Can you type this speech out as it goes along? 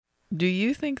Do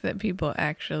you think that people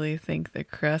actually think the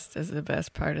crust is the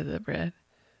best part of the bread?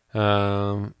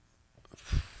 That's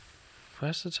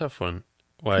a tough one.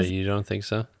 Why, 'Cause- you don't think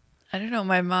so? I don't know.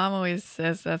 My mom always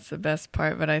says that's the best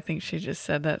part, but I think she just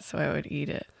said that so I would eat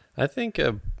it. I think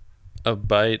a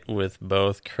bite with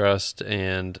both crust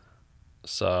and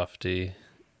softy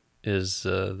is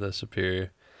the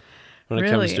superior when it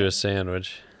comes Really? to a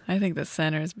sandwich. I think the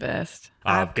center is best.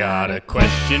 I've got a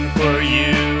question for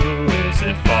you. Is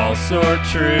it false or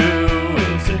true?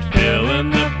 Is it fill in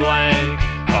the blank?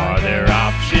 Are there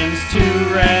options to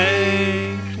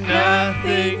rank?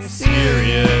 Nothing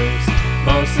serious,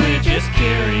 mostly just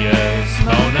curious.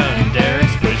 Mona and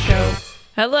Derek's Quiz Show.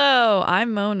 Hello,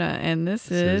 I'm Mona, and this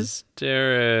is,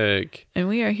 Derek. and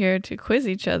we are here to quiz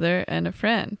each other and a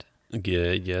friend.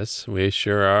 Yeah, yes, we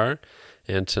sure are.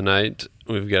 And tonight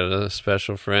we've got a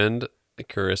special friend,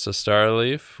 Carissa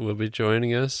Starleaf, will be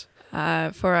joining us.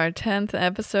 For our 10th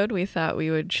episode, we thought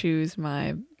we would choose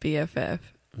my BFF.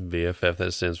 BFF,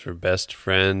 that stands for Best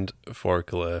Friend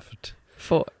Forklift.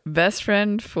 For best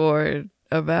friend for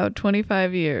about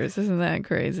 25 years. Isn't that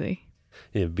crazy?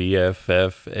 Yeah,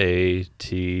 BFFATY.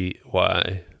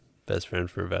 Best friend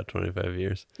for about 25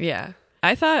 years. Yeah.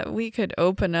 I thought we could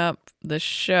open up the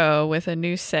show with a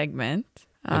new segment.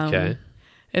 Okay.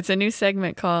 It's a new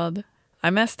segment called I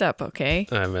Messed Up, okay?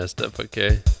 I messed up,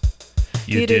 okay.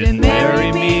 You didn't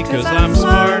marry me 'cause I'm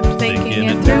smart. Thinking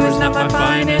it through is not my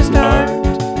finest art.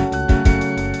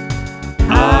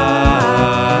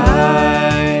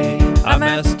 I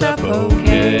messed up,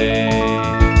 okay.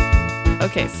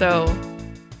 Okay, so,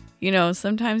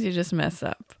 sometimes you just mess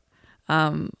up.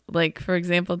 Like, for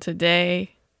example,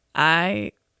 today,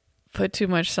 I put too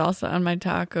much salsa on my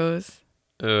tacos.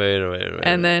 Wait.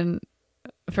 And then,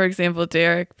 for example,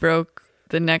 Derek broke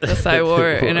the necklace I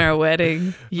wore in our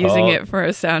wedding, using it for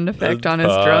a sound effect on his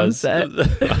drum set.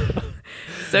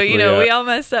 So, we all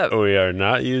mess up. We are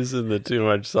not using the too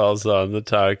much salsa on the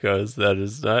tacos. That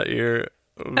is not your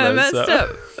I messed up.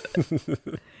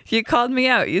 You called me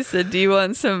out. You said, do you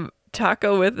want some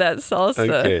taco with that salsa?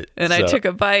 Okay, and I took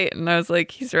a bite and I was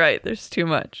like, he's right. There's too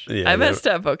much. Yeah, I messed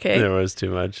up, okay? There was too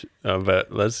much. But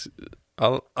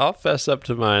I'll fess up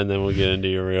to mine, then we'll get into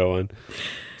your real one.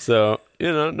 So,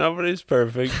 nobody's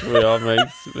perfect. We all make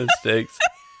mistakes.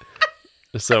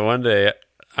 So one day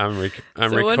I'm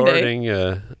recording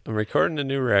a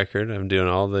new record. I'm doing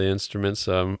all the instruments.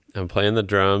 So I'm playing the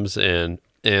drums and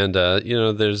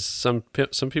there's some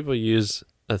people use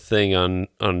a thing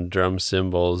on drum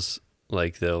cymbals,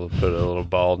 like they'll put a little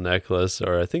ball necklace,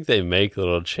 or I think they make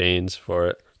little chains for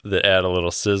it that add a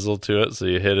little sizzle to it, so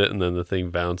you hit it and then the thing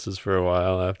bounces for a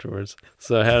while afterwards.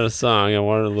 So I had a song, I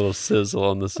wanted a little sizzle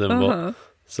on the cymbal. Uh-huh.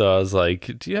 So I was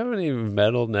like, do you have any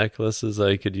metal necklaces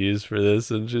I could use for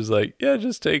this? And she's like, yeah,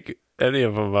 just take any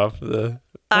of them off the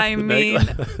I mean,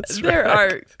 there rack.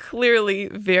 are clearly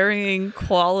varying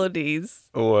qualities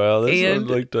Well, this and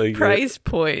one looked like price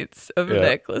points of Yeah.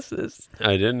 necklaces.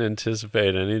 I didn't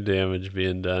anticipate any damage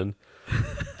being done.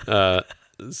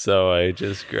 So I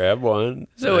just grabbed one.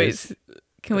 So wait,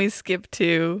 can we skip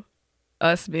to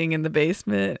us being in the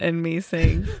basement and me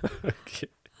saying, Okay.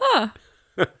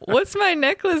 what's my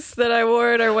necklace that I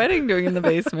wore at our wedding doing in the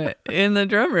basement in the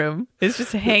drum room? It's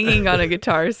just hanging on a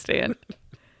guitar stand.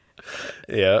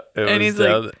 Yeah, it And was he's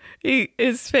down. like,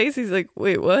 his face, he's like,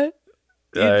 wait, what?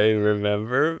 I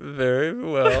remember very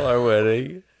well our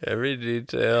wedding, every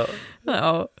detail.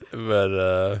 Oh,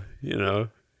 But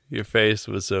your face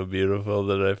was so beautiful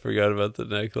that I forgot about the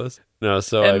necklace. No,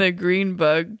 so and the green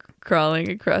bug crawling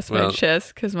across my Well-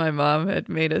 chest because my mom had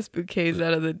made us bouquets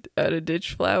out of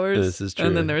ditch flowers. This is true.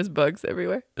 And then there was bugs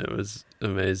everywhere. it was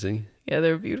amazing. Yeah,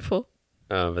 they were beautiful.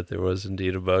 But there was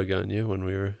indeed a bug on you when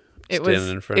we were It standing was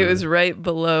in front it of was right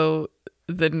below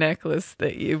the necklace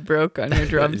that you broke on your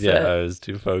drum Yeah, set. I was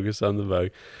too focused on the bug.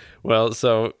 Well,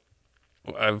 so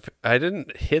I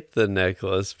didn't hit the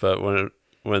necklace, but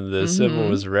when the cymbal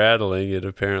was rattling, it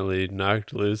apparently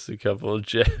knocked loose a couple of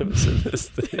gems in this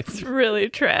thing. It's really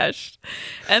trashed.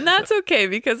 And that's okay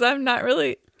because I'm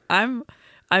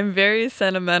very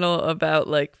sentimental about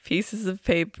like pieces of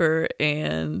paper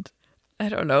and I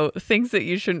don't know, things that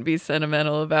you shouldn't be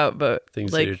sentimental about, but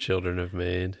Things like that your children have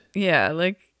made. yeah,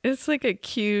 like it's like a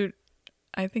cute,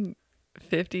 I think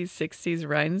 50s, 60s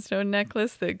rhinestone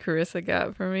necklace that Carissa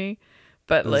got for me.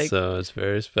 But like So it's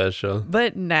very special.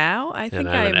 but now I think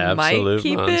I'm an I might absolute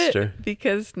keep monster. it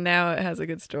because now it has a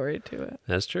good story to it.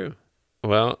 That's true.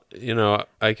 Well,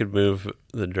 I could move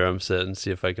the drum set and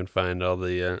see if I can find all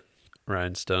the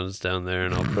rhinestones down there,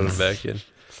 and I'll put them back in.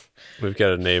 We've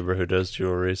got a neighbor who does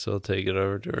jewelry, so I'll take it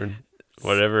over to her. And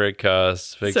whatever it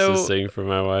costs, fix So- this thing for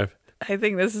my wife. I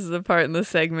think this is the part in the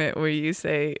segment where you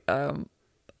say,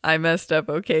 I messed up,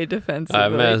 okay, defensively. I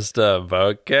messed up,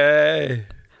 okay.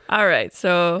 All right,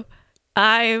 so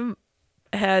I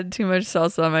had too much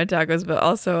salsa on my tacos, but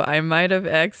also I might have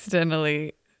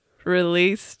accidentally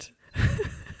released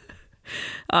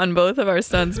on both of our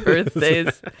sons'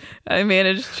 birthdays. I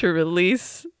managed to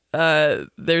release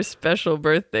their special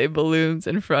birthday balloons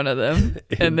in front of them,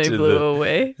 and they blew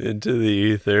away into the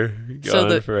ether,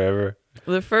 gone forever.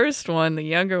 The first one, the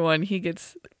younger one, he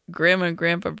gets Grandma and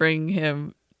Grandpa bringing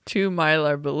him 2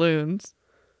 Mylar balloons,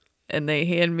 and they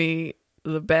hand me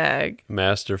the bag.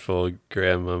 Masterful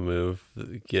grandma move.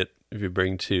 If you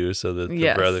bring 2 so that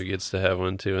the brother gets to have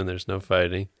one too, and there's no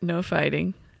fighting. No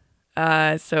fighting.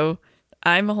 So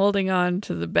I'm holding on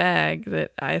to the bag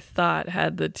that I thought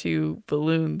had the 2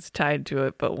 balloons tied to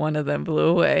it, but one of them blew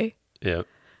away. Yep.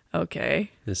 Okay.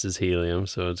 This is helium,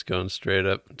 so it's going straight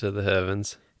up to the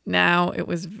heavens. Now, it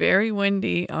was very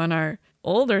windy on our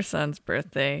older son's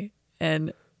birthday,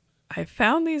 and I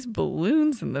found these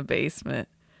balloons in the basement.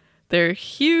 They're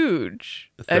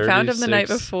huge. I found them the night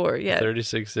before. Yeah,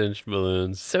 36-inch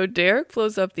balloons. So Derek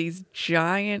blows up these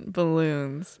giant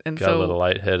balloons, and got a little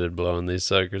lightheaded blowing these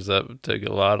suckers up. It took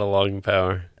a lot of lung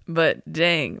power. But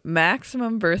dang,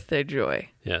 maximum birthday joy.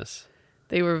 Yes.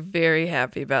 They were very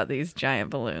happy about these giant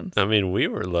balloons. I mean, we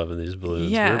were loving these balloons.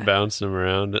 Yeah. We were bouncing them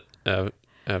around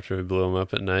after we blew them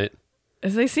up at night.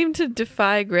 As they seem to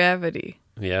defy gravity.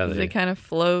 Yeah, they kind of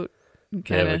float.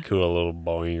 They have a cool little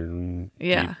boing,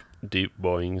 deep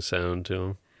boing sound to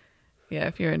them. Yeah,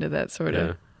 if you're into that sort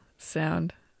of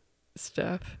sound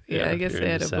stuff. Yeah, I guess they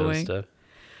had a boing. Stuff.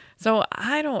 So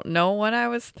I don't know what I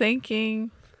was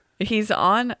thinking.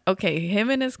 Him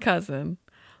and his cousin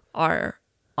are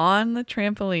on the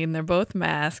trampoline. They're both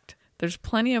masked. There's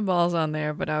plenty of balls on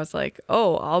there, but I was like,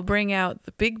 oh, I'll bring out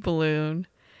the big balloon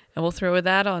and we'll throw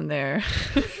that on there.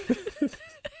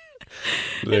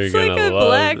 It's like I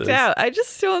blacked out. I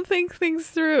just don't think things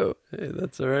through. Hey,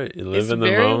 that's all right. You live in the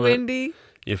moment. It's very windy.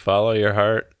 You follow your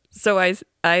heart. So I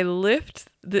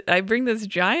bring this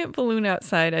giant balloon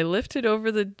outside. I lift it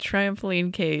over the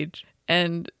trampoline cage,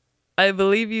 and I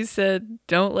believe you said,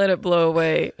 don't let it blow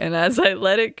away. And as I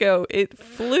let it go, it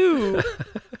flew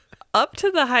up to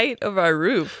the height of our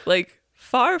roof, like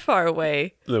far, far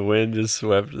away. The wind just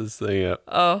swept this thing up.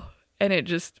 Oh, and it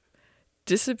just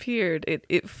disappeared.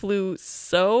 It flew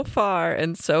so far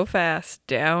and so fast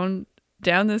down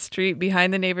the street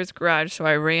behind the neighbor's garage. So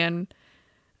I ran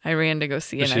to go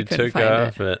see it, and I couldn't find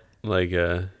it. She took off at like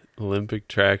a Olympic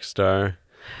track star.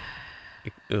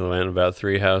 It went about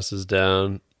 3 houses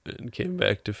down and came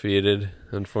back defeated,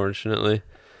 unfortunately.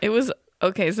 It was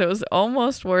okay, so it was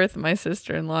almost worth my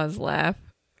sister-in-law's laugh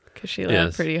because she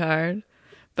laughed pretty hard.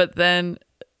 But then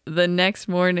the next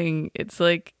morning, it's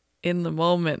like in the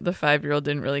moment, the 5-year-old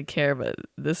didn't really care. But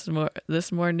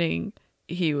this morning,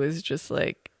 he was just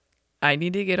like, I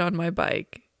need to get on my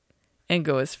bike and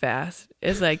go as fast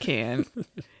as I can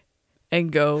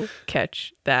and go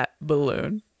catch that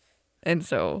balloon. And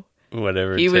so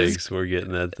whatever it takes, we're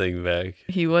getting that thing back.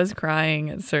 He was crying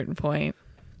at a certain point.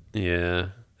 Yeah.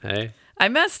 Hey. I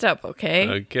messed up, okay?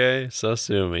 Okay, so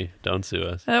sue me. Don't sue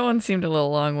us. That one seemed a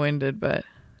little long-winded, but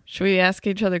should we ask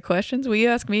each other questions? Will you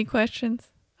ask me questions?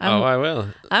 I will.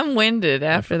 I'm winded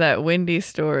after that windy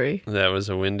story. That was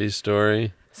a windy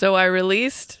story. So I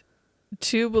released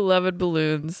 2 beloved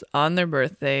balloons on their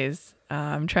birthdays.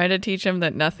 I'm trying to teach them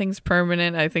that nothing's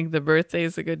permanent. I think the birthday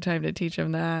is a good time to teach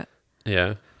them that.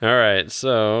 Yeah. All right.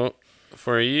 So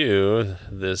for you,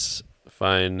 this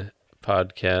fine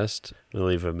podcast, we'll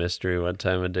leave a mystery what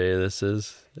time of day this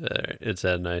is. It's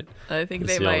at night. I think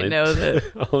they might know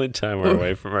that. Only time we're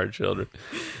away from our children.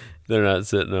 They're not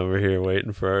sitting over here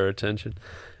waiting for our attention.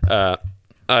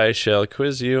 I shall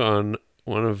quiz you on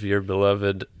one of your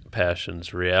beloved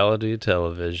passions, reality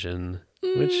television.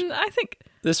 Which I think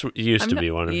this used to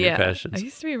be one of your passions. I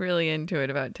used to be really into it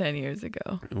about 10 years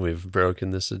ago. We've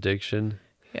broken this addiction.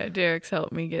 Yeah, Derek's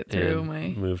helped me get through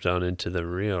and moved on into the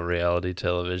real reality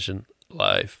television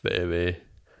life, baby.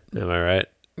 Am I right?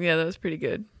 Yeah, that was pretty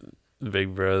good.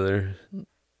 Big Brother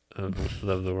of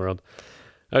the world.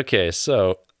 Okay,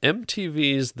 so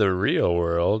MTV's The Real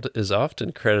World is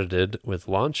often credited with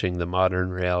launching the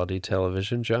modern reality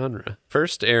television genre.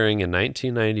 First airing in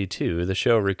 1992, the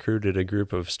show recruited a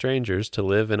group of strangers to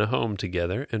live in a home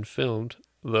together and filmed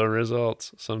the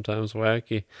results. Sometimes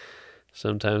wacky,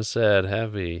 sometimes sad,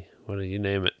 happy, what do you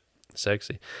name it?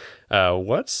 Sexy.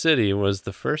 What city was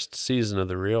the first season of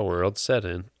The Real World set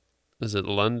in? Is it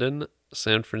London,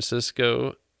 San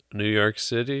Francisco, New York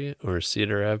City, or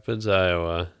Cedar Rapids,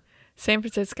 Iowa? San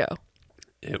Francisco.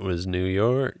 It was New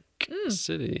York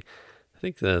City.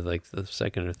 think the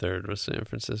second or third was San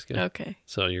Francisco. Okay.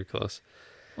 So you're close.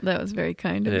 Well, that was very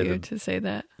kind of Yeah, you to say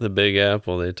that. The Big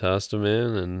Apple, they tossed him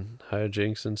in and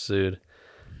hijinks ensued.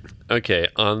 Okay,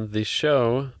 on the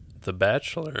show The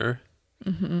Bachelor,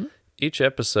 each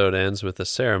episode ends with a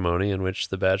ceremony in which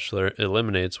the Bachelor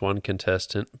eliminates one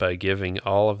contestant by giving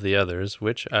all of the others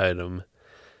which item?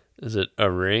 Is it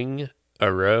a ring,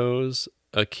 a rose,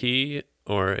 a key,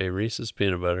 or a Reese's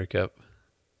Peanut Butter Cup?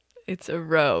 It's a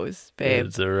rose, babe.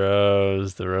 It's a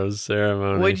rose, the rose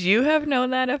ceremony. Would you have known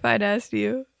that if I'd asked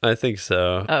you? I think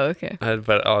so. Oh, okay.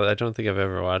 But I don't think I've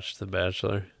ever watched The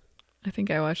Bachelor. I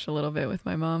think I watched a little bit with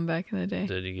my mom back in the day.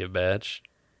 Did you get batched?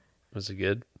 Was it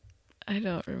good? I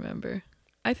don't remember.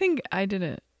 I think I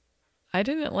didn't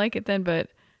like it then, but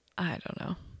I don't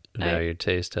know. Now your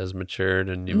taste has matured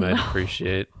and you might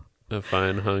appreciate a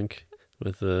fine hunk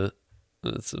with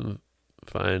some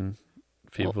fine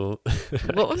people.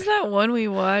 What was that one we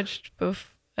watched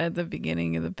at the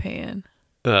beginning of the pan?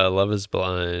 Love is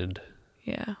Blind.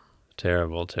 Yeah.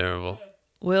 Terrible, terrible.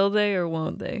 Will they or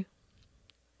won't they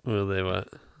Will they what?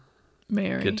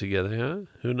 marry? Get together, huh?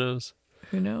 Who knows?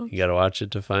 Who knows? You gotta watch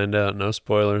it to find out. No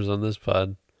spoilers on this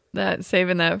pod.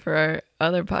 Saving that for our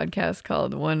other podcast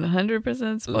called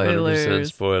 100% Spoilers. 100%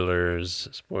 spoilers.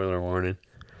 Spoiler warning.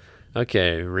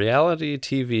 Okay, reality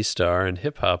TV star and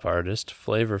hip-hop artist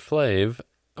Flavor Flav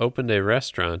opened a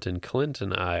restaurant in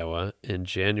Clinton, Iowa in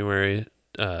January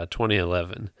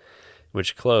 2011,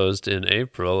 which closed in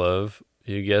April of,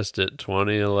 you guessed it,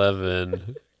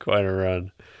 2011. Quite a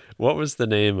run. What was the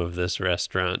name of this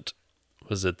restaurant?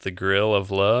 Was it the Grill of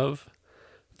Love,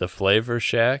 the Flavor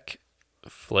Shack,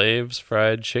 Flav's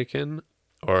Fried Chicken,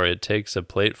 or It Takes a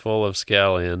Plateful of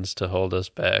Scallions to Hold Us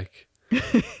Back?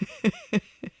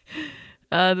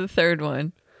 The third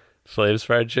one. Flav's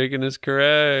Fried Chicken is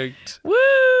correct. Woo!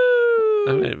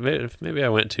 I mean, maybe I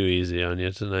went too easy on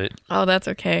you tonight. Oh, that's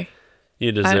okay.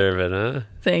 You deserve it, huh?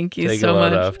 Thank you Take so a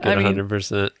load much. off. Get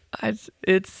 100%.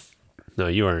 It's No,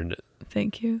 you earned it.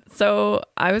 Thank you. So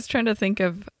I was trying to think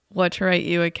of what to write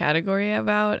you a category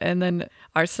about, and then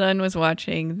our son was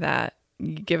watching that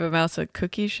You Give a Mouse a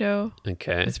Cookie show.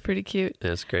 Okay. It's pretty cute.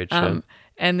 That's a great show.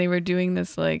 And they were doing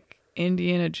this like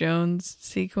Indiana Jones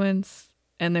sequence,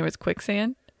 and there was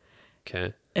quicksand.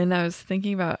 Okay. And I was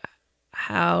thinking about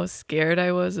how scared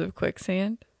I was of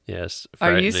quicksand. Yes.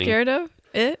 Are you scared of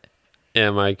it?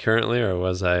 Am I currently, or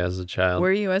was I as a child?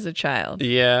 Were you as a child?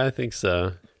 Yeah, I think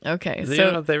so. Okay.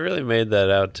 So they really made that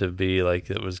out to be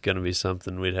like it was going to be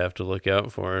something we'd have to look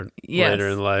out for later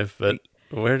in life. But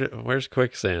where's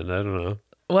quicksand? I don't know.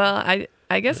 Well,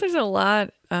 I guess there's a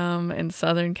lot in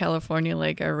Southern California,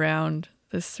 like around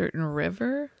this certain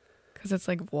river, because it's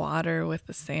like water with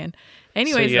the sand.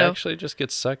 Anyways, so you actually just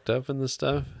get sucked up in the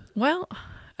stuff? Well,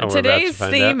 Oh, we're about to today's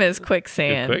find theme out. is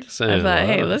quicksand. Quicksand. I thought,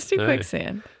 hey, Wow. let's do Hey.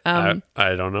 quicksand. I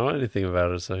don't know anything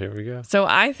about it, so here we go. So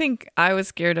I think I was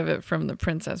scared of it from The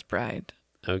Princess Bride.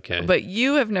 Okay. But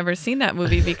you have never seen that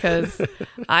movie because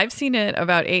I've seen it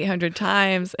about 800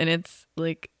 times, and it's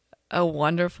like a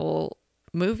wonderful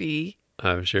movie.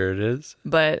 I'm sure it is.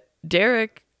 But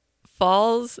Derek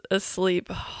falls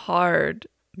asleep hard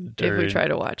if we try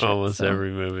to watch it. Almost So, every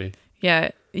movie.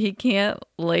 Yeah, he can't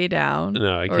lay down.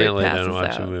 No, I or he can't lay down passes and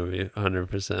watch out. a movie.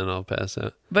 100% I'll pass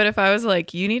out. But if I was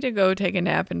like, you need to go take a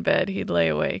nap in bed, he'd lay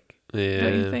awake. Yeah.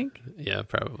 Don't you think? Yeah,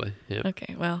 probably. Yeah.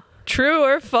 Okay, well, true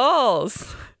or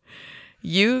false?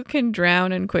 You can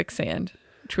drown in quicksand.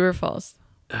 True or false?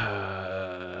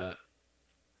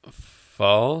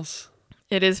 False?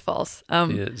 It is false.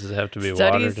 Does it have to be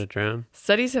water to drown?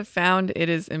 Studies have found it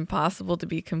is impossible to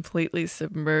be completely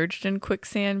submerged in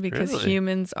quicksand because Really?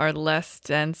 humans are less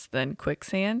dense than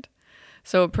quicksand.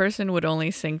 So a person would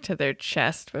only sink to their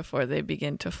chest before they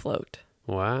begin to float.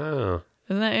 Wow.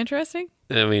 Isn't that interesting?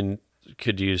 I mean,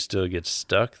 could you still get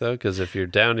stuck, though? Because if you're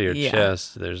down to your Yeah.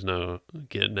 chest, there's no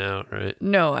getting out, right?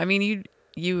 No, I mean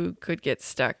you could get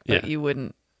stuck, but Yeah. you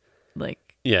wouldn't like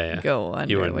Yeah. go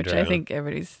under, wouldn't which I drown. think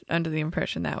everybody's under the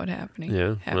impression that would happen.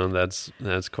 Yeah. Well,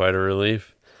 that's quite a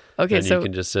relief. Okay, And so you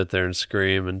can just sit there and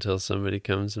scream until somebody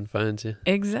comes and finds you.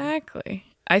 exactly.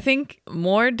 I think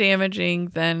more damaging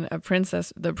than the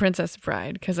Princess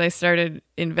Bride, because I started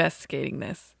investigating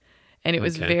this, and it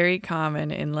was Okay. very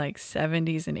common in like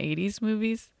 70s and 80s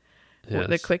movies, the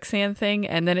Yes. quicksand thing,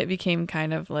 and then it became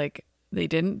kind of like they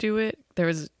didn't do it. There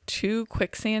was 2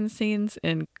 quicksand scenes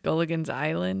in Gilligan's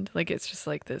Island. Like it's just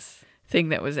like this thing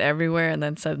that was everywhere, and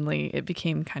then suddenly it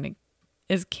became kind of,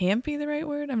 is campy the right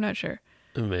word? I'm not sure.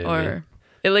 Maybe. Or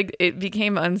it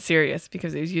became unserious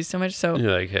because it was used so much. So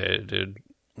You're like, hey, dude,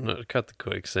 no, cut the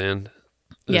quicksand.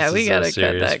 yeah, This we is gotta a cut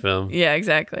serious that film. Yeah,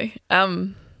 exactly.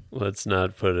 let's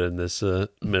not put in this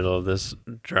middle of this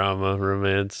drama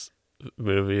romance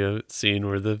movie a scene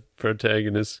where the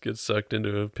protagonist gets sucked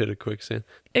into a pit of quicksand.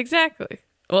 Exactly.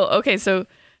 Well, okay, so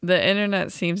the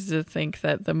internet seems to think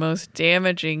that the most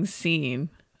damaging scene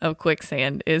of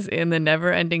quicksand is in the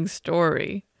Never-Ending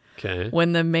Story, Okay.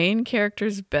 when the main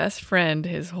character's best friend,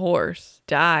 his horse,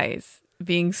 dies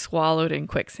being swallowed in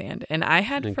quicksand. And I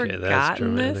had Okay, that's forgotten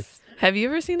dramatic. this. Have you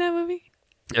ever seen that movie?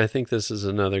 I think this is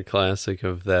another classic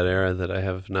of that era that I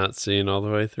have not seen all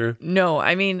the way through. No,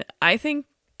 I mean, I think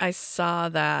I saw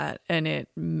that and it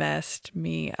messed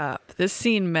me up. This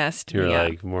scene messed You're me up.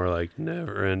 like more like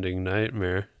Never Ending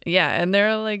Nightmare. Yeah, and there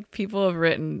are like people have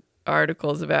written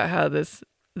articles about how this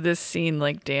scene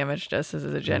like damaged us as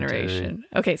a generation.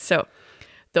 Okay, so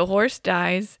the horse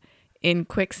dies in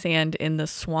quicksand in the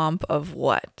swamp of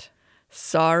what?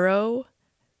 Sorrow,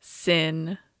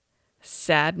 sin,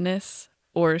 sadness,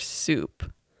 or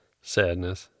soup?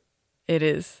 Sadness. It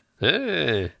is.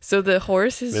 Hey, So the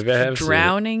horse is Maybe I have seen it.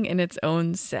 drowning in its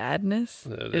own sadness.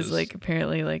 That Is is- like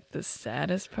apparently like the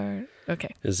saddest part.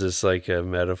 Okay. is this like a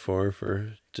metaphor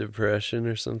for depression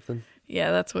or something?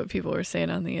 Yeah, that's what people were saying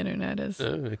on the internet is.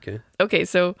 Oh, okay. Okay,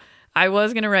 so I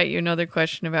was going to write you another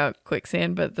question about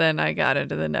quicksand, but then I got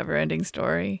into the Never-Ending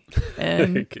Story.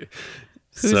 And Okay.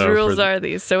 whose So rules for, are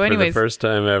these? So For anyways, the first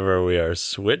time ever, we are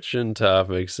switching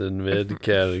topics in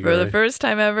mid-category. for the first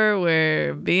time ever,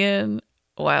 we're being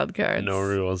wild cards. No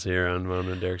rules here on Mom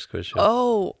and Derek's Quiz Show.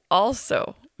 Oh,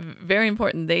 also, very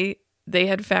important. They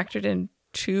had factored in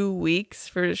 2 weeks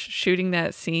for shooting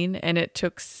that scene, and it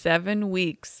took 7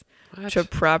 weeks What? to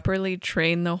properly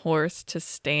train the horse to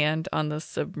stand on the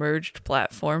submerged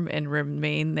platform and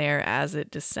remain there as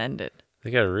it descended.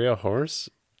 They got a real horse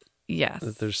Yes.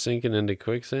 that they're sinking into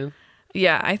quicksand?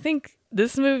 Yeah, I think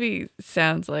this movie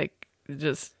sounds like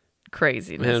just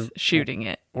craziness Man, shooting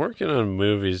it. Working on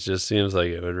movies just seems like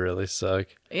it would really suck.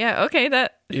 Yeah, okay, You're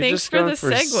thanks just for going the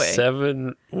for segue.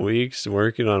 7 weeks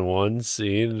working on one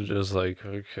scene, just like,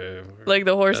 okay. Like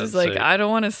the horse is That's like, it. I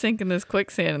don't want to sink in this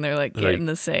quicksand, and they're like, get Like, in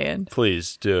the sand.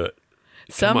 Please do it.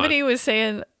 Somebody was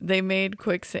saying they made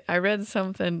quicksand. I read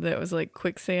something that was like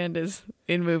quicksand is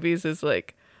in movies is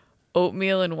like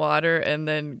oatmeal and water and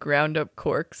then ground up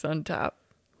corks on top.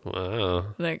 Wow.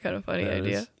 Isn't that kind of funny That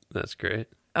idea? is- that's great.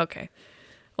 Okay.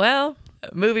 Well,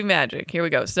 movie magic. Here we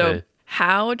go. So, Okay.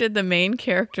 how did the main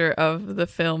character of the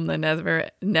film, The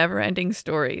Never-Ending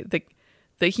Story,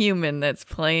 the human that's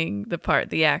playing the part,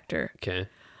 the actor, Okay.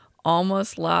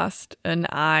 almost lost an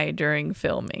eye during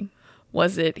filming?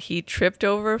 Was it he tripped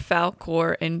over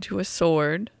Falcor into a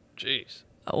sword, Jeez.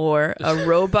 or a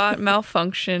robot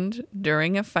malfunctioned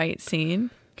during a fight scene,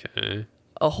 Okay.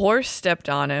 a horse stepped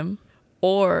on him,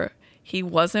 or he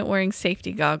wasn't wearing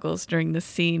safety goggles during the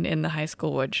scene in the high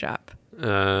school wood shop?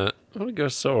 I'm going to go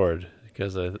sword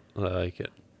because I like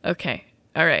it. Okay.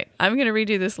 All right. I'm going to read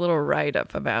you this little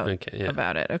write-up about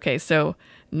it. Okay. So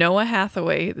Noah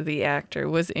Hathaway, the actor,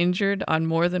 was injured on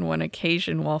more than one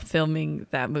occasion while filming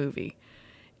that movie.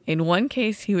 In one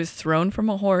case, he was thrown from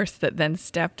a horse that then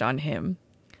stepped on him,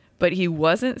 but he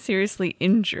wasn't seriously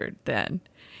injured then.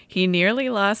 He nearly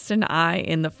lost an eye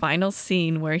in the final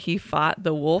scene where he fought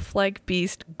the wolf-like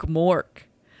beast Gmork.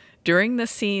 During the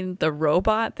scene, the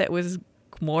robot that was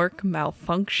Gmork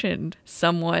malfunctioned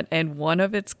somewhat, and one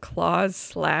of its claws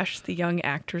slashed the young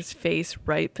actor's face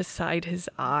right beside his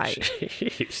eye.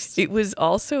 Jeez. It was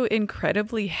also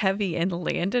incredibly heavy and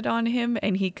landed on him,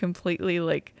 and he completely,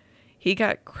 he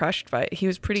got crushed by it. He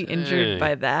was pretty injured Dang.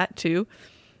 by that, too.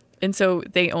 And so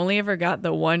they only ever got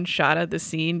the one shot of the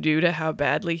scene due to how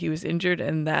badly he was injured,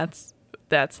 and that's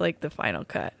like the final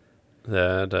cut.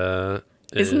 That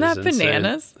Isn't is that insane.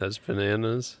 bananas? That's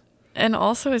bananas. And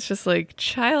also, it's just like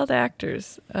child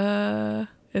actors.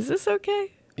 Is this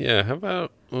okay? Yeah, how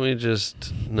about we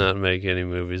just not make any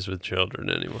movies with children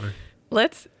anymore?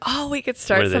 We could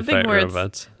start Where they something fight where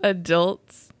robots. it's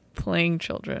adults playing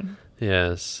children.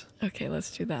 Yes. Okay,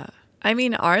 let's do that. I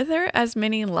mean, are there as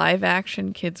many live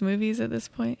action kids movies at this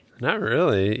point? Not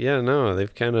really. Yeah, no.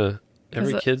 They've kind of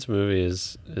every 'Cause, kids movie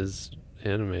is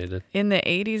animated. In the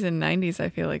 80s and 90s, I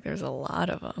feel like there's a lot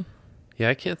of them. Yeah,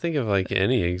 I can't think of like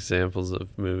any examples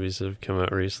of movies that have come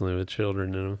out recently with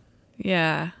children in them.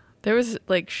 Yeah. There was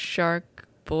like Shark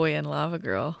Boy and Lava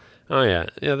Girl. Oh yeah,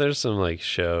 yeah. There's some like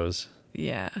shows.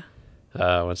 Yeah.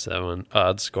 What's that one?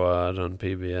 Odd Squad on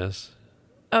PBS.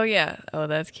 Oh, yeah. Oh,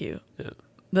 that's cute. Yeah.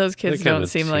 Those kids They're kinda don't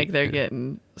seem like they're cheap,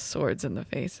 getting swords in the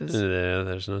faces. Yeah,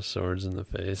 there's no swords in the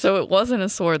face. So it wasn't a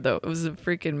sword, though. It was a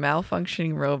freaking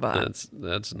malfunctioning robot.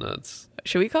 That's nuts.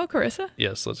 Should we call Carissa?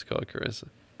 Yes, let's call it Carissa.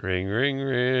 Ring, ring,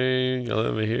 ring.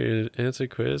 Let me hear you answer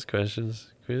quiz questions.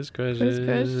 Quiz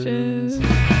questions.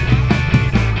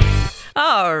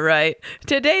 All right.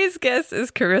 Today's guest is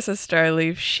Carissa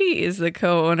Starleaf. She is the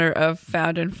co-owner of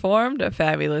Found Informed, a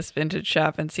fabulous vintage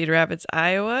shop in Cedar Rapids,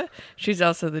 Iowa. She's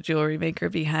also the jewelry maker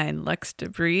behind Lux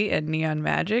Debris and Neon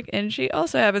Magic, and she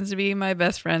also happens to be my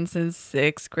best friend since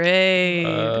 6th grade.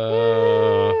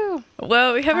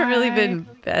 Well, we haven't really been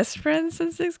best friends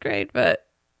since 6th grade, but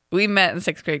we met in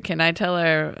 6th grade. Can I tell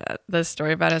the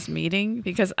story about us meeting?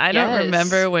 Because I don't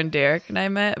remember when Derek and I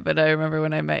met, but I remember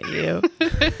when I met you.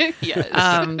 Yes.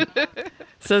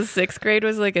 So 6th grade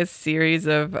was like a series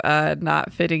of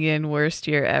not fitting in, worst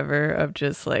year ever of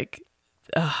just like,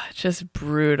 just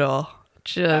brutal.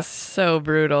 Just so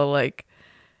brutal. Like,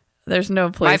 there's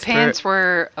no place My pants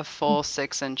were a full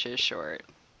 6 inches short.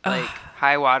 Like,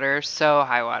 high water, so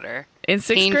high water. In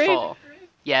 6th Painful. grade?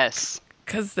 Yes.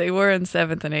 Because they were in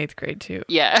 7th and 8th grade too.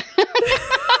 Yeah.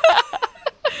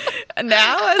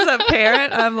 Now, as a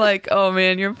parent, I'm like, oh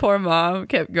man, your poor mom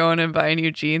kept going and buying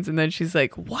you jeans, and then she's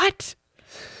like, what?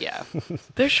 Yeah.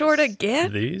 They're short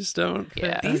again? These don't fit.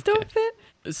 Yeah. These don't fit?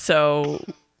 So,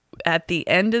 at the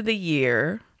end of the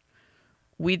year,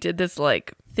 we did this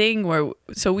like thing where,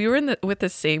 so we were with the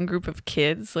same group of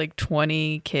kids, like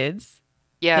 20 kids.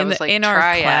 Yeah, it was like in our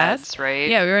triads, class, right?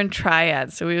 Yeah, we were in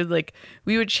triads. So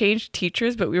we would change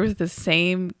teachers, but we were with the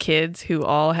same kids who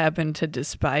all happened to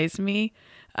despise me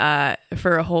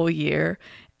for a whole year.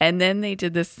 And then they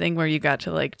did this thing where you got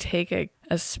to like take a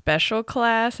special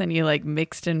class and you like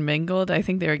mixed and mingled. I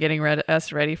think they were getting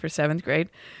us ready for 7th grade.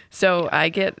 So I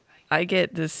get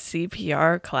this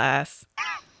CPR class,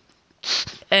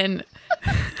 and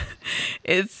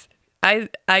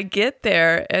I get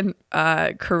there and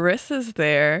Carissa's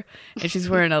there and she's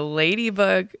wearing a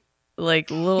ladybug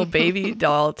like little baby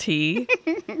doll tee.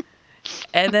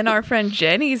 And then our friend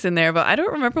Jenny's in there, but I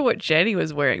don't remember what Jenny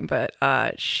was wearing, but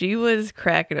she was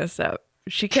cracking us up.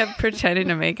 She kept pretending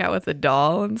to make out with the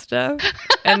doll and stuff.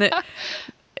 And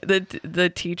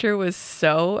the teacher was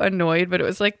so annoyed, but it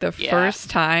was like the first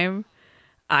time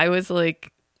I was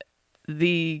like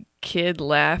the kid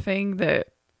laughing that,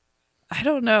 I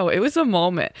don't know. It was a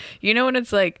moment. You know when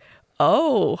it's like,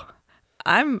 oh,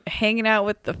 I'm hanging out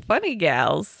with the funny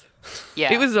gals.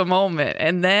 Yeah. It was a moment.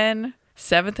 And then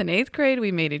 7th and 8th grade,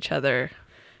 we made each other.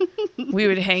 We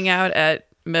would hang out at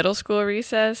middle school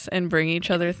recess and bring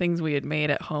each other things we had made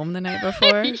at home the night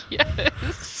before.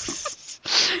 Yes.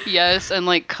 Yes, and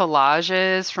like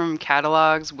collages from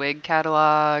catalogs, wig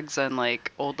catalogs, and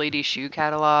like old lady shoe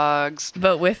catalogs.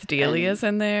 But with Delia's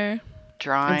in there.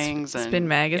 Drawings and spin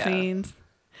magazines.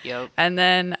 Yeah. Yep. And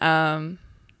then I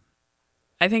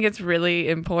think it's really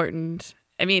important.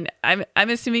 I mean, I'm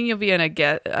assuming you'll be a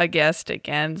guest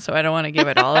again, so I don't want to give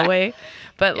it all away.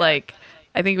 But like,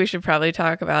 I think we should probably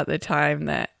talk about the time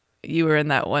that you were in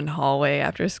that one hallway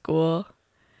after school,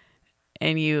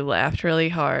 and you laughed really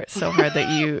hard, so hard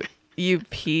that you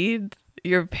peed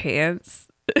your pants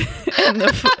and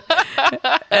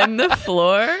the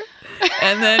floor,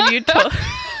 and then you told.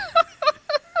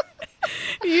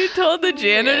 You told the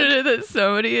janitor that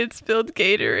somebody had spilled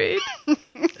Gatorade.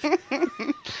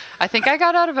 I think I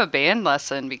got out of a band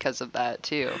lesson because of that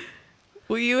too.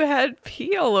 Well, you had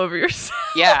pee all over yourself.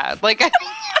 Yeah, like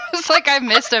it's like I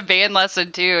missed a band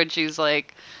lesson too, and she's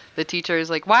like, the teacher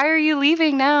is like, "Why are you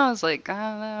leaving now?" I was like,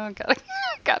 "I don't know,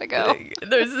 gotta go."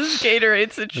 There's this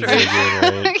Gatorade situation.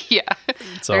 Gatorade. Yeah,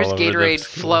 It's all there's over the Gatorade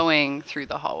school. flowing through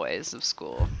the hallways of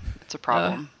school. It's a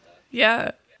problem.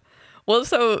 Yeah. Well,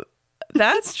 so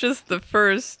that's just the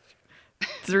first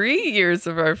 3 years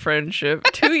of our friendship.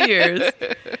 2 years.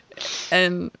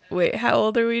 And wait, how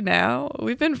old are we now?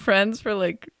 We've been friends for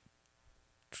like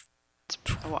It's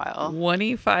a while.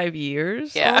 25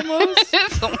 years Yeah, almost.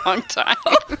 it's a long time.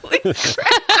 Holy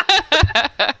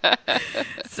crap.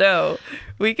 So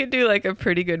we could do like a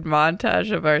pretty good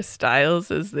montage of our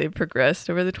styles as they progressed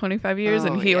over the 25 years. Oh,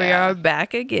 And here we yeah. are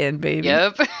back again, baby.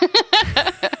 Yep.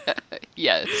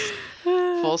 Yes.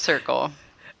 Full circle.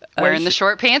 Wearing the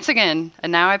short pants again,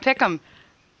 and now I pick them.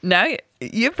 Now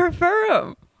you prefer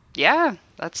them. Yeah,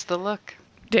 that's the look.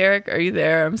 Derek, are you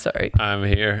there? I'm sorry. I'm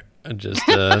here. I'm just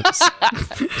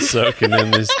soaking in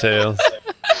these tales.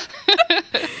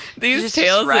 These Just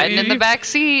tales that riding in the back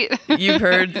seat. you've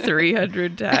heard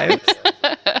 300 times.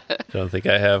 Don't think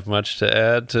I have much to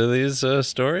add to these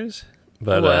stories.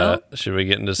 But Well. should we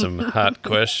get into some hot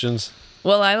questions?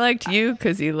 Well, I liked you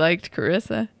because you liked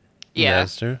Carissa. Yeah.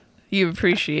 That's true. You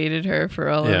appreciated her for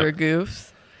all Yeah. of her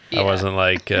goofs. I wasn't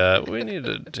like, we need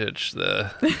to ditch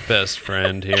the best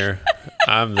friend here.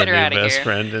 I'm the Get her new outta best here.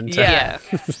 friend in town. Yeah.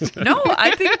 Yeah. No,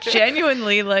 I think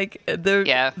genuinely, like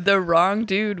Yeah. the wrong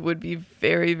dude would be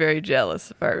very, very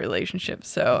jealous of our relationship.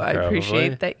 So I Probably.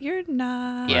 appreciate that you're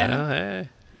not. Yeah. Well, hey.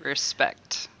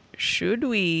 Respect. Should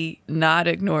we not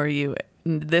ignore you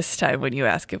this time when you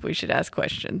ask if we should ask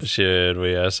questions? Should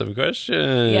we ask some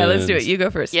questions? Yeah, let's do it. You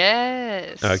go first.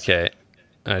 Yes. Okay,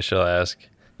 I shall ask.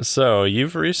 So,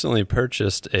 you've recently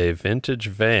purchased a vintage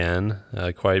van,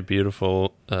 a quite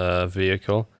beautiful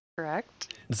vehicle.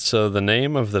 Correct. So, the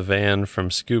name of the van from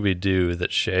Scooby-Doo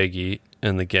that Shaggy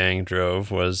and the gang drove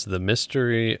was the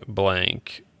Mystery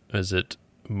Blank. Is it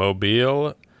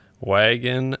Mobile,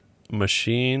 Wagon,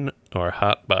 Machine, or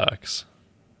Hot Box?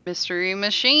 Mystery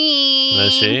machine.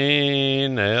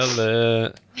 Machine, nailed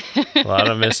it. A lot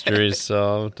of mysteries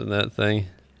solved in that thing.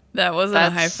 That wasn't a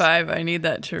high That's- five. I need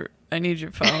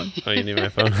your phone. Oh, you need my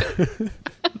phone?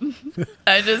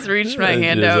 I just reached my Just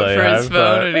hand out like for his high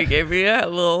phone five. and he gave me a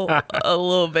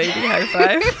little baby high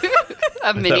five.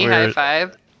 A mini we were- high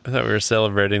five. I thought we were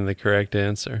celebrating the correct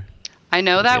answer. I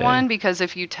know that Yeah. one because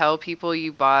if you tell people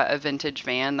you bought a vintage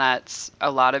van, that's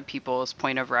a lot of people's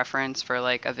point of reference for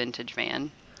like a vintage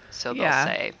van. So they'll Yeah.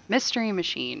 say mystery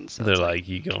machine. So They're it's like,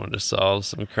 you going to solve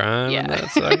some crime yeah. in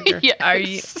that sucker?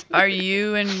 Yes. Are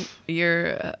you and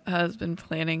your husband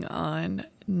planning on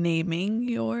naming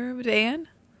your van?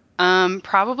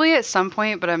 Probably at some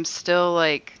point, but I'm still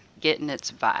like getting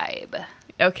its vibe.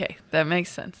 Okay, that makes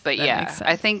sense. But That yeah, makes sense.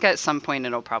 I think at some point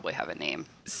it'll probably have a name.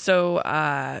 So,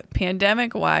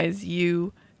 pandemic wise,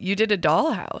 you did a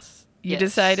dollhouse. You Yes.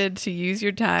 decided to use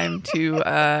your time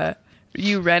to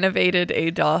you renovated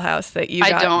a dollhouse that you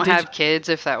I got. don't did have kids,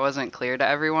 if that wasn't clear to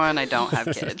everyone. I don't have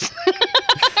kids.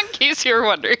 In case you were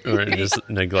wondering. Or just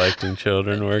neglecting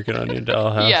children working on your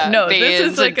dollhouse. Yeah, No, this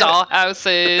vans is like and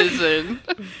dollhouses and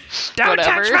Don't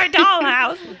whatever. touch my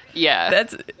dollhouse. yeah.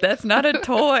 That's not a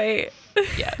toy.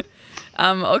 yeah.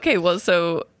 Okay, well,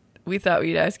 so we thought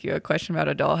we'd ask you a question about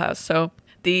a dollhouse. So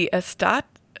the Estat,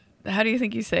 how do you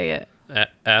think you say it?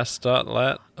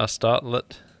 Astotlet?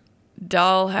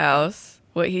 Dollhouse,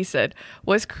 what he said,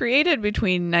 was created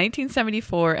between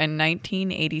 1974 and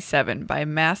 1987 by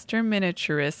master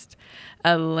miniaturist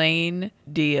Elaine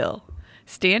Deal.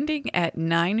 Standing at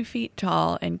 9 feet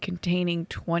tall and containing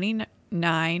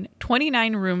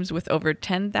 29 rooms with over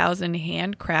 10,000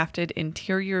 handcrafted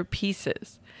interior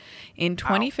pieces. In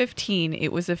 2015, it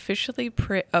was officially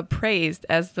appraised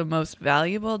as the most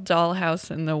valuable dollhouse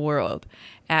in the world.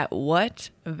 At what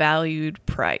valued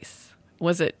price?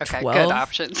 Was it Okay, 12? good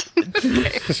options.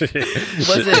 Was it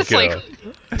It's like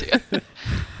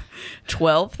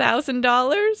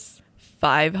 $12,000,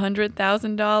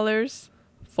 $500,000,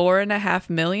 $4.5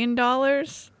 million,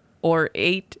 or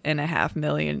 $8.5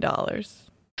 million?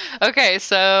 okay,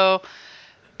 so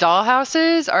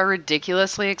dollhouses are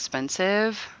ridiculously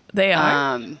expensive. They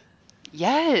are.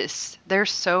 Yes, they're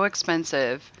so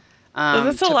expensive. Well,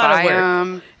 that's a to lot of buy work.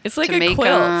 'em, It's like to a make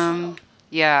quilt. 'em.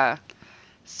 Yeah.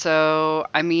 So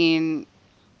I mean,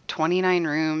 29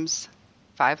 rooms,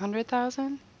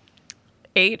 500,000.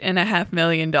 $8.5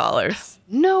 million.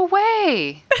 No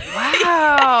way!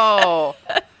 Wow.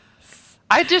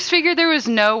 I just figured there was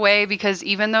no way because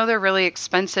even though they're really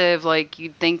expensive, like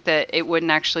you'd think that it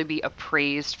wouldn't actually be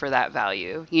appraised for that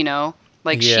value, you know?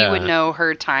 Like she would Yeah. know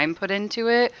her time put into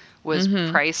it was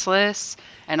priceless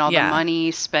and all Yeah. the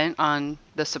money spent on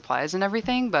the supplies and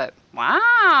everything, but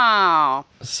wow.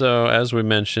 So, as we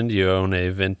mentioned, you own a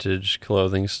vintage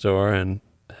clothing store and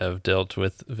have dealt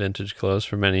with vintage clothes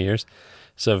for many years.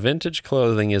 So, vintage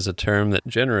clothing is a term that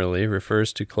generally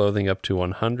refers to clothing up to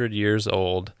 100 years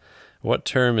old. What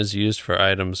term is used for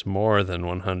items more than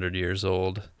 100 years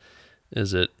old?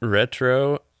 Is it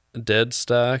retro, dead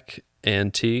stock,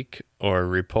 antique, or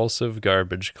repulsive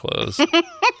garbage clothes?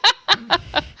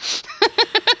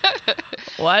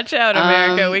 Watch out,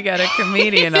 America. We got a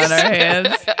comedian on our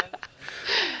hands.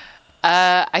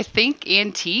 I think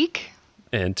antique.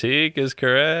 Antique is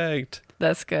correct.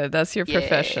 That's good. That's your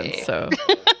profession. Yay. So,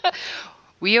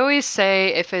 We always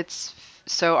say if it's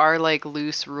so our like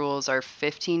loose rules are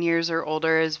 15 years or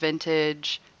older is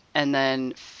vintage and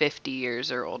then 50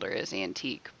 years or older is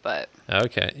antique, but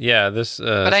Okay. Yeah, this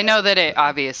I know that it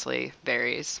obviously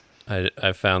varies.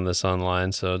 I found this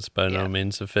online, so it's by no Yeah.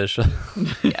 means official.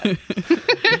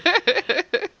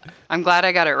 I'm glad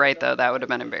I got it right though. That would have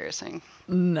been embarrassing.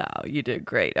 no, you did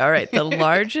great. All right. The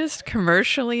largest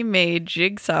commercially made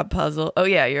jigsaw puzzle. Oh,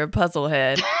 yeah. You're a puzzle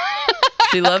head.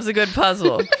 She loves a good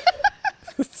puzzle.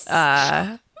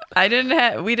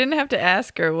 We didn't have to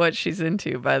ask her what she's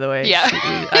into, by the way. Yeah.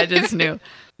 I just knew.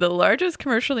 The largest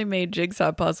commercially made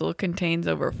jigsaw puzzle contains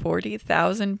over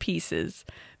 40,000 pieces,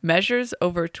 measures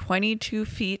over 22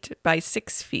 feet by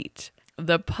 6 feet.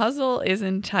 The puzzle is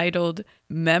entitled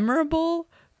Memorable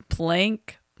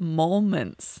Blank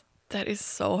Moments. That is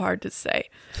so hard to say.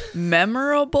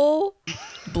 Memorable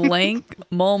blank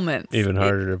moments. Even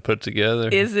harder to put together.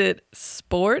 Is it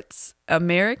sports,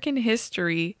 American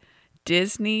history,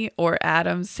 Disney, or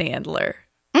Adam Sandler?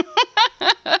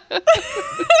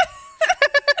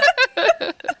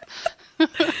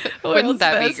 Wouldn't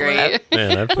that be great?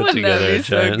 Man, I put Wouldn't together that a be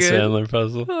so giant good? Sandler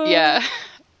puzzle. Yeah.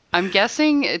 I'm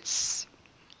guessing it's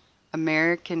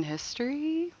American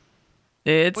history.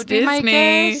 It's Would be my Disney.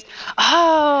 guess.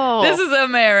 Oh, This is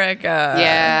America.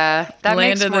 yeah, that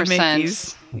Land makes of the more Mickeys.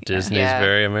 sense. Disney's Yeah.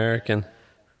 very American.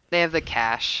 They have the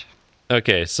cash.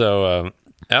 Okay, so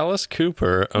Alice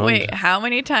Cooper owned... Wait, how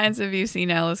many times have you seen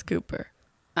Alice Cooper?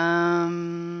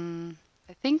 I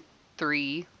think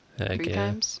three Heck yeah.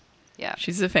 times. Yeah.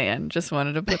 She's a fan. Just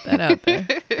wanted to put that out there.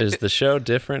 Is the show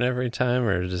different every time,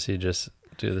 or does he just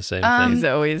do the same He's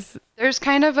thing? always There's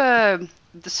kind of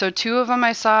so two of them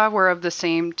I saw were of the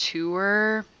same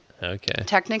tour Okay.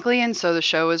 technically, and so the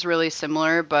show was really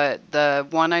similar, but the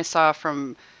one I saw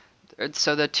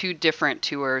so the two different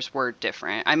tours were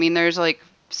different. I mean, there's like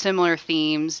similar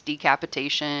themes: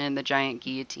 decapitation, the giant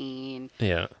guillotine,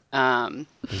 Yeah.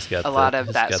 He's got a lot of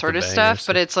he's that got sort the of bangers. stuff,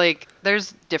 but it's like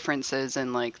there's differences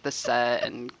in like the set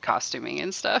and costuming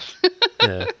and stuff.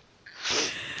 Yeah.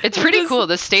 It's pretty cool.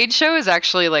 The stage show is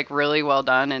actually like really well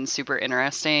done and super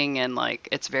interesting, and like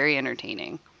it's very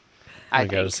entertaining. I I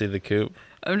got to think. see the coop.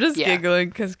 I'm just Yeah. giggling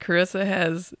because Carissa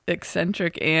has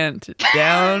eccentric aunt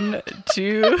down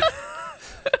to.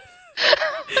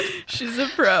 She's a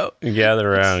pro.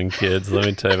 Gather around, kids. Let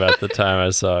me tell you about the time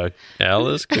I saw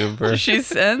Alice Cooper. She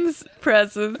sends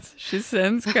presents, she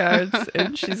sends cards,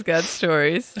 and she's got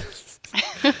stories.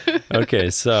 Okay,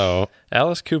 so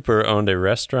Alice Cooper owned a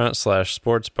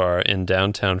restaurant/sports bar in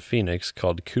downtown Phoenix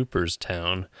called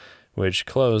Cooperstown, which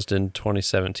closed in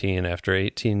 2017 after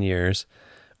 18 years.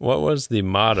 What was the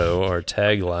motto or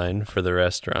tagline for the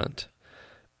restaurant?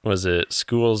 Was it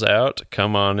 "School's out,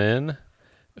 come on in"?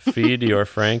 "Feed your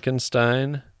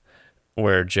Frankenstein"?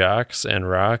 "Where jocks and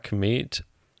rock meet"?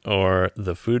 Or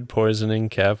 "The food poisoning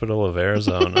capital of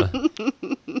Arizona"?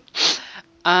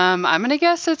 I'm gonna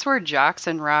guess it's where Jocks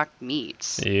and Rock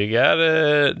meets. You got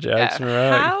it, Jackson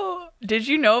Rock. How did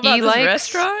you know about He this likes-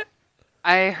 restaurant?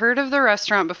 I heard of the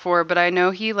restaurant before, but I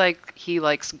know he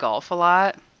likes golf a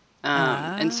lot,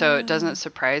 and so it doesn't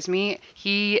surprise me.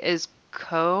 He is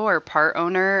co or part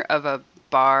owner of a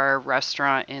bar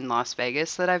restaurant in Las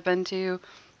Vegas that I've been to.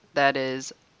 That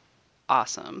is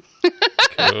awesome.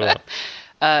 Cool.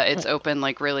 It's open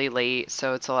like really late,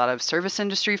 so it's a lot of service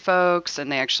industry folks,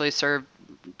 and they actually serve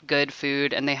good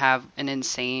food, and they have an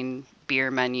insane beer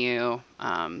menu.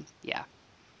 Yeah,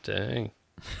 Dang.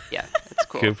 it's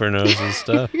cool. Cooper knows his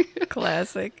stuff.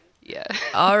 Classic. Yeah.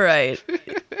 All right.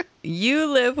 You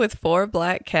live with 4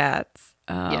 black cats.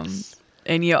 Yes.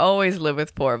 And you always live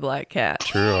with 4 black cats.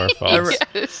 True or false?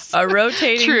 Yes. A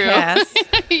rotating True. cast.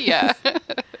 Yeah.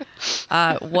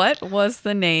 What was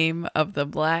the name of the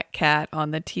black cat on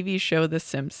the TV show The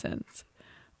Simpsons?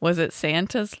 Was it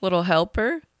Santa's Little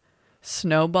Helper,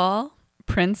 Snowball,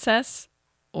 Princess,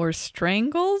 or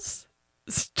Strangles?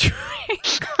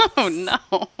 Oh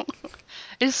no.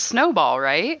 Is Snowball,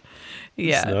 right?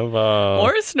 Yeah. Snowball.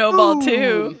 Or Snowball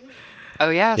too. Oh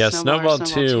yeah. Yeah, or Snowball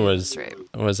 2 That's right.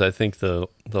 was I think the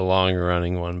long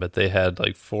running one, but they had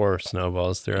like 4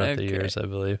 snowballs throughout the Okay. years, I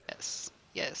believe. Yes.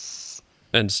 Yes.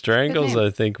 And Strangles, name. I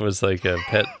think, was like a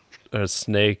pet, a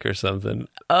snake or something.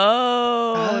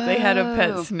 Oh, they had a Oh.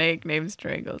 pet snake named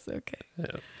Strangles. Okay.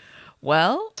 Yeah.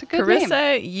 Well, a good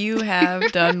Carissa, you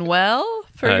have done well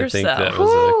for I think yourself. that was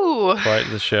Ooh. quite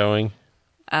the showing.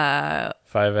 A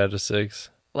 5 out of 6.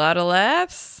 lot of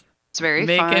laughs, It's very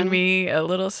making fun. me a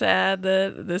little sad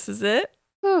that this is it.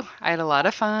 Ooh, I had a lot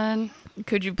of fun.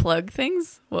 Could you plug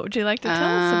things? What would you like to tell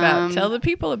us about? Tell the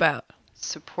people about.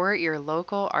 Support your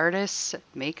local artists,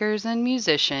 makers, and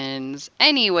musicians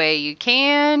any way you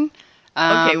can.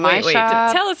 Okay, my wait.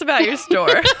 shop, Tell us about your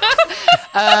store.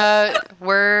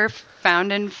 we're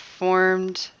Found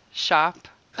Informed Shop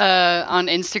on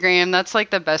Instagram. That's like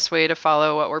the best way to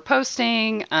follow what we're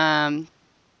posting.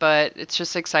 But it's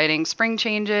just exciting. Spring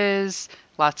changes,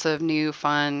 lots of new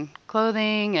fun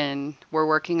clothing, and we're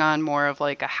working on more of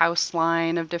like a house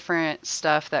line of different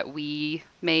stuff that we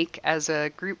make as a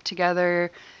group together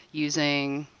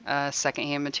using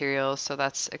secondhand materials. So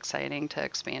that's exciting to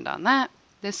expand on that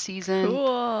this season.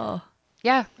 Cool.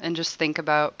 yeah, and just think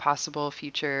about possible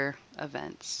future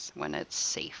events when it's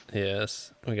safe.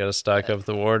 Yes, we got to stock up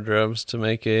the wardrobes to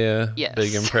make a Yes.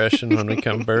 big impression when we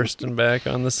come bursting back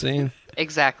on the scene.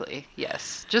 Exactly.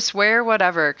 Yes. Just wear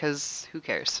whatever, because who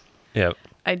cares? Yep.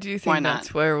 I do Why think not?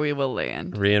 that's where we will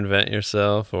land. Reinvent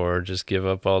yourself or just give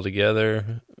up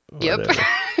altogether. Yep. Whatever.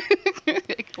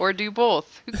 Or do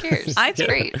both. Who cares? I It's think-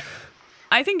 great.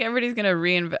 I think everybody's going to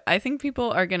reinvent. I think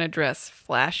people are going to dress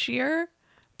flashier,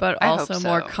 but I hope also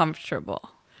more so.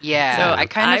 comfortable. Yeah. So I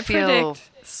kind of feel.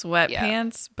 predict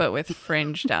sweatpants, but with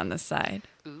fringe down the side.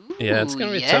 Yeah, it's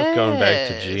going to be Ooh, tough going back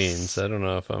to yes. jeans. I don't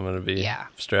know if I'm going to be Yeah.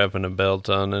 strapping a belt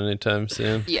on anytime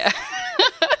soon. Yeah.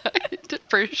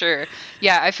 For sure.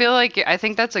 Yeah, I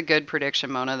think that's a good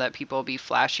prediction, Mona, that people will be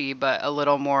flashy, but a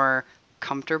little more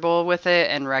comfortable with it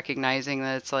and recognizing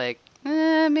that it's like,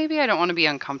 maybe I don't want to be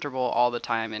uncomfortable all the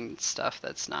time and stuff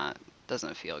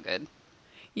doesn't feel good.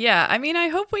 Yeah, I mean, I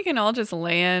hope we can all just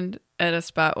land at a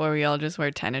spot where we all just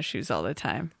wear tennis shoes all the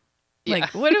time.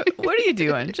 Like, Yeah. what are you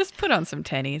doing? Just put on some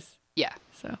tennies. Yeah.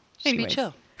 So, Just be anyways,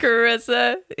 chill.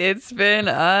 Carissa, it's been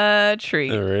a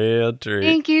treat. A real treat.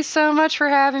 Thank you so much for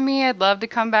having me. I'd love to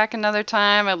come back another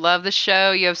time. I love the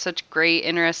show. You have such great,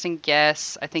 interesting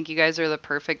guests. I think you guys are the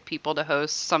perfect people to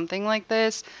host something like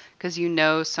this because you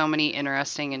know so many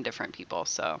interesting and different people.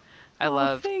 So I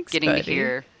love thanks, getting buddy. to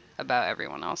hear about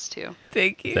everyone else too.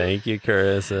 Thank you. Thank you,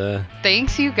 Carissa.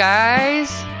 Thanks, you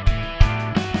guys.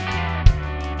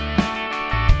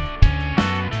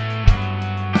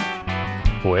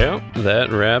 Well, that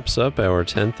wraps up our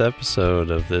 10th episode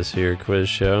of this here quiz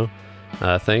show.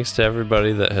 Thanks to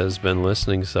everybody that has been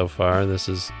listening so far. This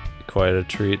is quite a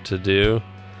treat to do.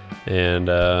 And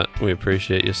we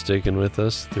appreciate you sticking with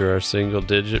us through our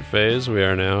single-digit phase. We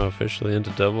are now officially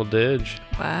into double-dig.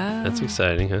 Wow. That's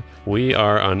exciting, huh? We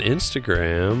are on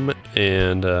Instagram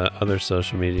and other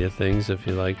social media things if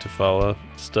you like to follow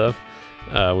stuff.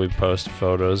 We post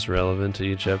photos relevant to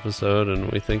each episode,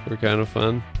 and we think we're kind of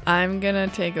fun. I'm going to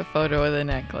take a photo of the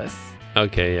necklace.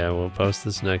 Okay, yeah, we'll post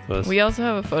this necklace. We also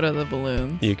have a photo of the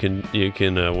balloons. You can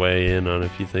weigh in on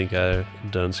if you think I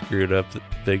done screwed up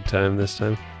big time this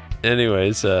time.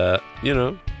 Anyways,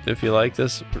 if you like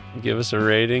this, give us a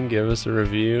rating, give us a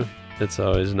review. It's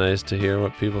always nice to hear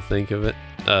what people think of it.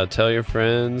 Tell your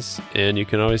friends, and you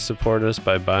can always support us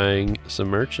by buying some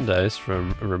merchandise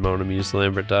from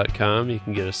RamonaMuseLambert.com. You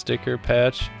can get a sticker,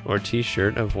 patch, or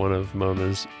t-shirt of one of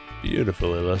Mona's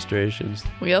beautiful illustrations.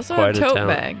 We also Quite have a tote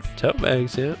talent. bags. Tote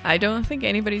bags, yeah. I don't think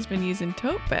anybody's been using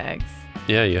tote bags.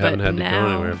 Yeah, you But haven't had to now-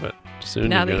 go anywhere, but soon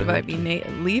Now you're that you gonna might have be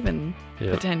to. leaving, Yeah.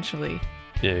 potentially.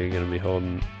 Yeah, you're going to be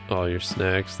holding all your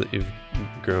snacks that you've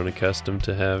grown accustomed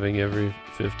to having every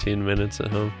 15 minutes at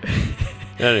home.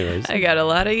 Anyways, I got a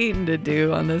lot of eating to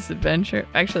do on this adventure.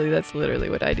 Actually, that's literally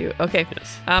what I do. Okay.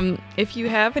 yes. If you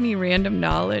have any random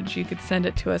knowledge, you could send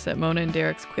it to us at Mona and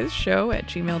Derek's Quiz Show at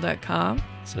gmail.com.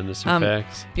 Send us your Um,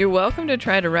 facts. You're welcome to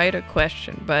try to write a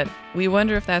question, but we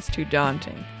wonder if that's too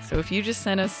daunting. So if you just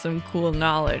send us some cool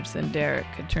knowledge, then Derek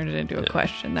could turn it into a Yeah,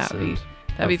 question. That'd be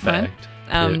A fun. fact.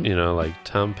 Um, You know, like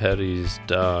Tom Petty's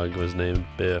dog was named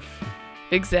Biff.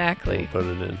 Exactly. We'll put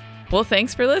it in. Well,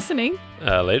 thanks for listening.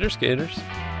 Later, skaters.